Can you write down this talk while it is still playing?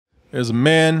There's a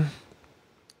man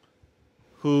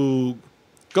who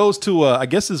goes to, I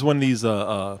guess it's one of these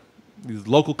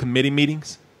local committee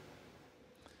meetings.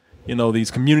 You know, these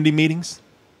community meetings.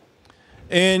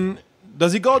 And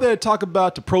does he go there to talk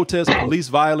about to protest police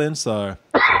violence or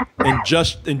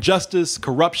injustice,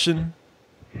 corruption?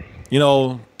 You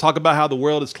know, talk about how the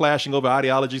world is clashing over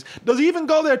ideologies. Does he even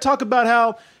go there to talk about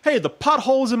how, hey, the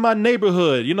potholes in my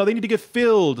neighborhood, you know, they need to get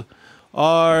filled?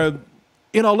 Or,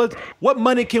 you know, what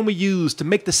money can we use to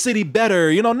make the city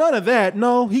better? You know, none of that.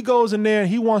 No, he goes in there and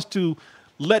he wants to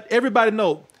let everybody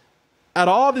know, out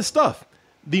of all this stuff,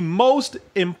 the most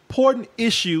important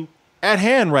issue at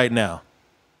hand right now,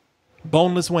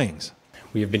 boneless wings.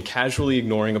 We have been casually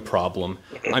ignoring a problem.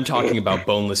 I'm talking about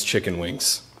boneless chicken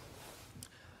wings.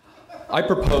 I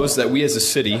propose that we as a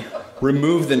city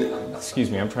remove the...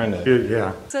 Excuse me, I'm trying to...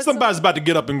 Yeah. Somebody's about to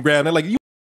get up and grab. They're like,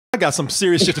 I got some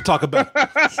serious shit to talk about.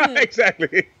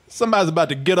 Exactly. Somebody's about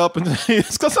to get up and...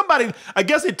 Because somebody, I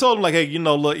guess they told him, like, hey, you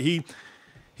know, look, he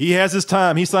has his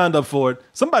time. He signed up for it.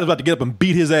 Somebody's about to get up and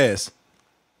beat his ass.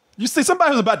 You see,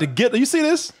 somebody was about to get... You see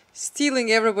this?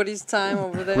 Stealing everybody's time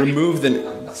over there. Remove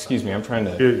the... Excuse me, I'm trying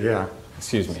to... Yeah.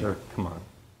 Excuse me. Sure. Come on.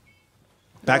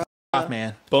 Back off,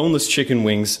 man. Boneless chicken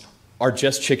wings are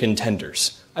just chicken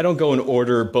tenders. I don't go and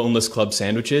order boneless club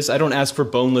sandwiches. I don't ask for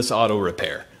boneless auto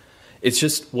repair. It's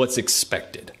just what's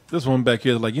expected. This one back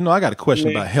here is like, you know, I got a question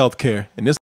about healthcare, and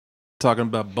this talking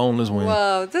about boneless wings.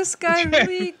 Wow, this guy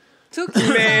really took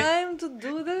his time to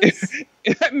do this?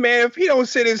 Man, if he don't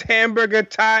sit his hamburger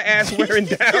tie ass wearing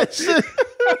down.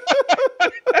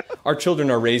 Our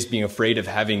children are raised being afraid of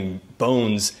having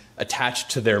bones attached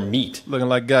to their meat. Looking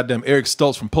like goddamn Eric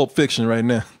Stoltz from Pulp Fiction right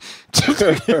now.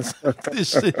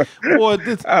 This shit, boy,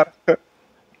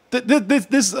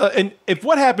 and if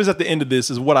what happens at the end of this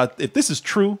is if this is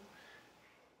true,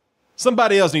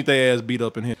 somebody else needs their ass beat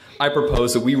up in here. I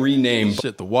propose that we rename...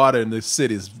 Shit, the water in this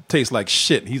city tastes like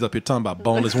shit. He's up here talking about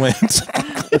boneless wings.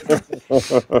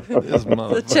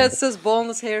 The chat says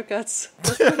boneless haircuts.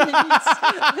 That's what he needs.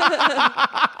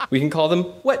 We can call them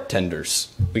wet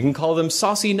tenders. We can call them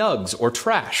saucy nugs or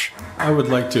trash. I would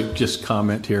like to just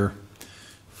comment here.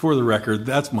 For the record,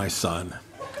 that's my son.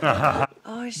 Oh,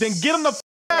 Then get him the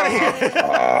out of here.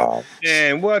 Oh,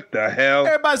 man, what the hell?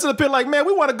 Everybody's up here like, man,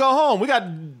 we want to go home. We got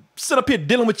to sit up here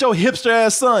dealing with your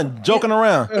hipster-ass son, joking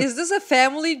around. Is this a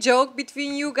family joke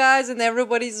between you guys and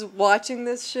everybody's watching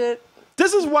this shit?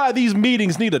 This is why these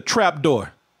meetings need a trap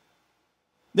door.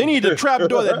 They need a trap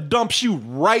door that dumps you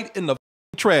right in the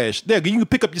trash. There, you can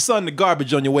pick up your son in the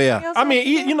garbage on your way out. I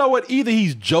mean, you know what? Either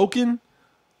he's joking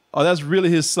or that's really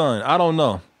his son. I don't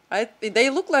know. They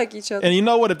look like each other. And you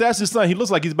know what? If that's his son, he looks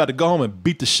like he's about to go home and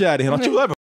beat the shit out of him. Don't you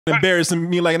ever embarrass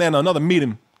me like that in another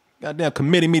meeting. Goddamn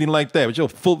committee meeting like that. With your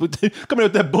full, come here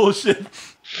with that bullshit.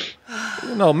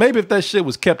 You know, maybe if that shit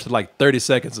was kept to like 30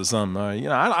 seconds or something. You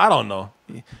know, I don't know.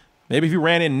 Maybe if he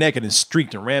ran in naked and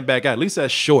streaked and ran back out, at least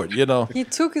that's short, you know. He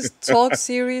took his talk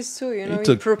serious too, you know.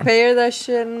 He prepared that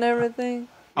shit and everything.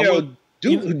 Yo,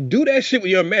 do that shit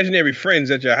with your imaginary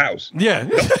friends at your house. Yeah.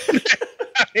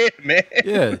 Yeah, man.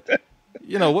 Yeah.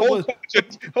 You know, what was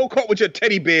whole court with your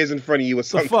teddy bears in front of you or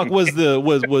something. The fuck was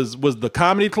the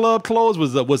comedy club closed?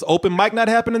 Was open mic not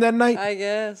happening that night? I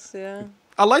guess, yeah.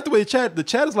 I like the way the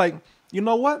chat is like, you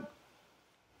know what?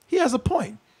 He has a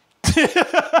point.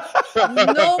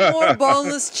 No more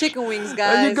boneless chicken wings,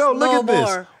 guys. There you go. Look at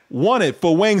this. Wanted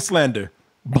for wing slander.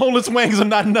 Boneless wings are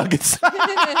not nuggets.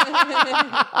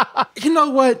 You know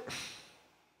what?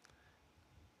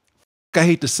 I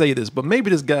hate to say this, but maybe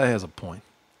this guy has a point.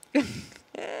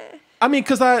 I mean,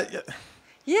 because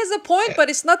he has a point, but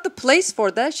it's not the place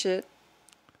for that shit.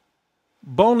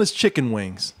 Boneless chicken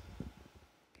wings.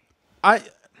 Now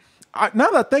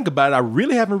that I think about it, I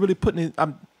really haven't really put any...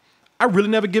 I really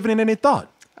never given it any thought.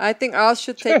 I think Oz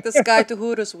should take this guy to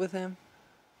Hooters with him.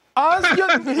 Oz,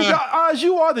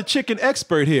 you are the chicken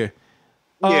expert here.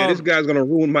 Yeah, this guy's going to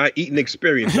ruin my eating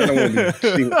experience. I don't want to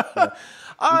see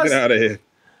get out of here.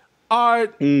 Are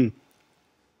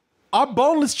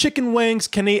boneless chicken wings,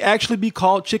 can they actually be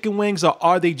called chicken wings, or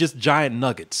are they just giant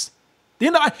nuggets? You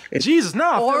know, Jesus,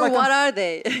 now or I feel like what are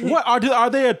they? What are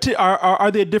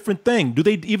they a different thing? Do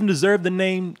they even deserve the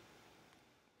name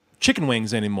chicken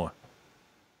wings anymore?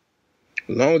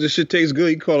 As long as the shit tastes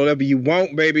good, you call it whatever you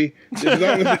want, baby. As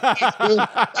long as it tastes good.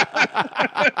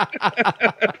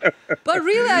 But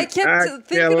really, I kept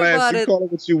thinking about it. Call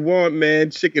it what you want,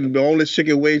 man. Chicken, boneless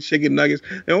chicken wings, chicken nuggets.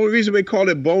 The only reason we call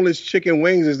it boneless chicken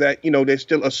wings is that, you know, they're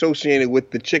still associated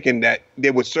with the chicken that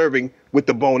they were serving with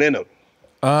the bone in them.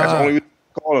 That's the only reason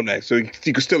we call them that. So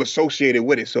you can still associate it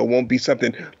with it, so it won't be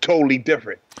something totally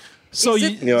different. So is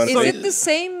you, it, so is it the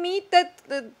same meat that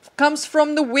comes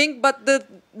from the wing, but the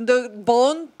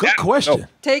bone good question.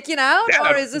 taken out,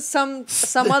 That- or is it some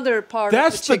other part?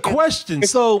 That's of the the chicken? question.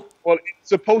 So Well, it's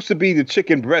supposed to be the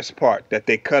chicken breast part that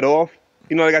they cut off.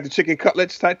 You know, they got the chicken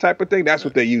cutlets type of thing. That's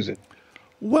what they're using.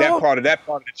 well, That part of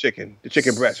the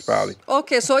chicken breast, probably.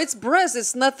 Okay, so it's breast.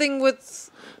 It's nothing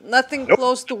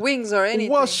close to wings or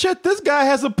anything. well, shit. This guy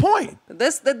has a point.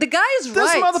 The guy is This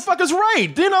right. motherfucker's right.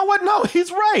 You know what? No,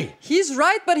 he's right. He's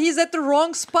right, but he's at the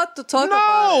wrong spot to talk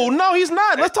about it. No, he's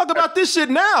not. Let's talk about this shit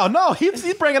now. No,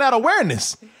 he's bringing out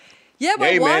awareness Yeah,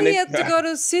 but Hey, why man, he they- had to go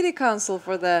to city council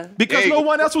for that? because Hey. no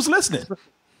one else was listening.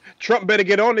 Trump better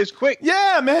get on this quick.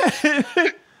 Yeah, man.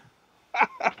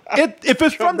 If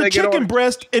it's from the better get on chicken it.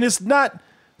 breast and it's not,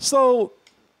 so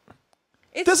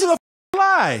It's this is just, a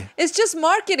lie. it's just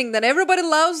marketing. Then everybody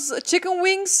loves chicken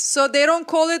wings, so they don't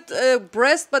call it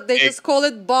breast, but they just call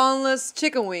it boneless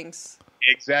chicken wings.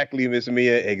 Exactly, Miss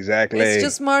Mia. Exactly. It's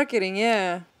just marketing,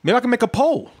 yeah. Maybe I can make a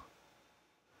poll.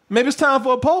 Maybe it's time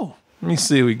for a poll. Let me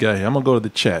see what we got here. I'm gonna go to the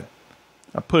chat.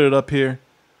 I put it up here.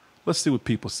 Let's see what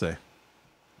people say.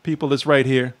 People, it's right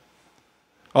here.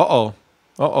 Uh-oh.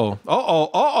 Uh-oh. Uh-oh.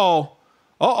 Uh-oh.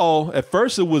 Uh-oh. At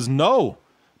first it was no.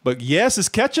 But yes, it's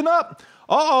catching up.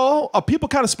 Uh-oh. Are people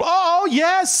kind of uh-oh,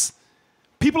 yes.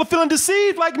 People are feeling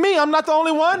deceived like me. I'm not the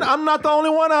only one. I'm not the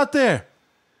only one out there.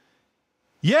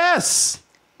 Yes.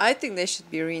 I think they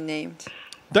should be renamed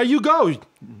There you go.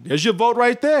 There's your vote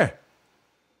right there.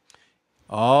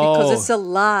 Oh. because it's a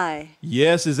lie.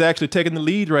 Yes, is actually taking the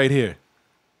lead right here.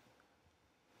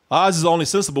 Oz is the only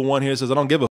sensible one here. Says I don't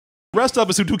give a. The rest of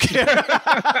us who do care.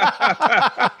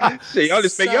 Shit, y'all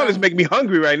just make me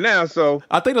hungry right now. So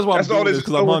I think that's why That's I'm all doing this this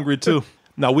because I'm is. hungry too.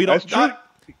 No, we don't. That's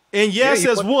true. And yes, Yeah,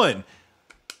 you as want- one.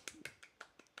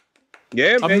 yeah,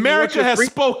 man, you want America your has free-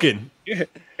 spoken.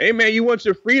 Hey, man, you want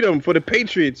your freedom for the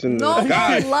Patriots and No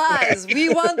God. lies. We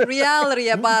want reality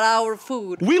about our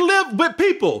food. We live with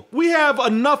people. We have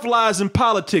enough lies in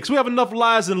politics. We have enough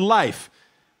lies in life.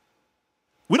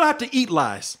 We don't have to eat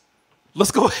lies.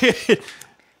 Let's go ahead.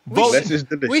 Vote. That's just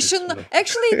delicious. We shouldn't.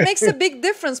 Actually, it makes a big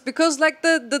difference because, like,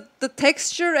 the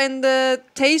texture and the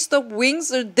taste of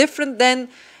wings are different than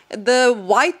the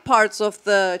white parts of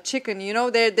the chicken. You know,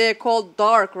 they're called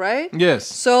dark, right? Yes.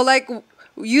 So, like,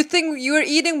 you think you're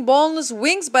eating boneless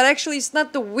wings, but actually, it's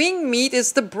not the wing meat;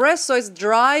 it's the breast, so it's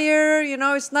drier. You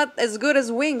know, it's not as good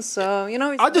as wings. So, you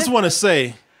know, it's I just different. want to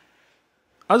say,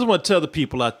 I just want to tell the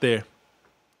people out there,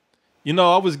 you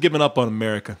know, I was giving up on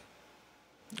America.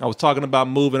 I was talking about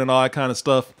moving and all that kind of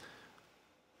stuff.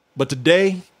 But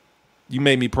today, you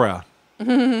made me proud.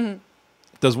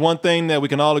 There's one thing that we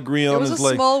can all agree on. It was is a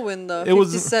like, small win, though. it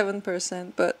was-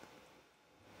 57%,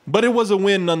 but it was a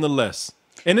win nonetheless.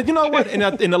 And you know what? And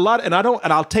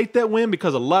I'll take that win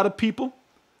because a lot of people,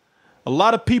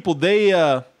 they,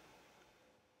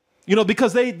 you know,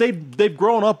 because they've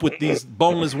grown up with these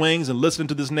boneless wings and listening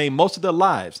to this name most of their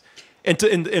lives, and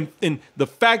the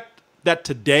fact that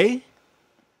today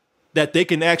that they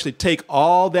can actually take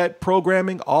all that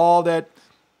programming, all that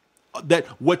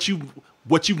what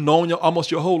you've known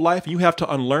almost your whole life, and you have to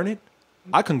unlearn it.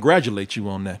 I congratulate you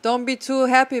on that. don't be too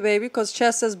happy, baby, because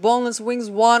Chess says boneless wings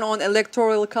won on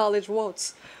electoral college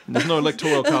votes. There's no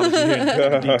electoral college here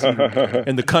in DT,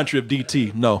 in the country of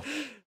DT. No.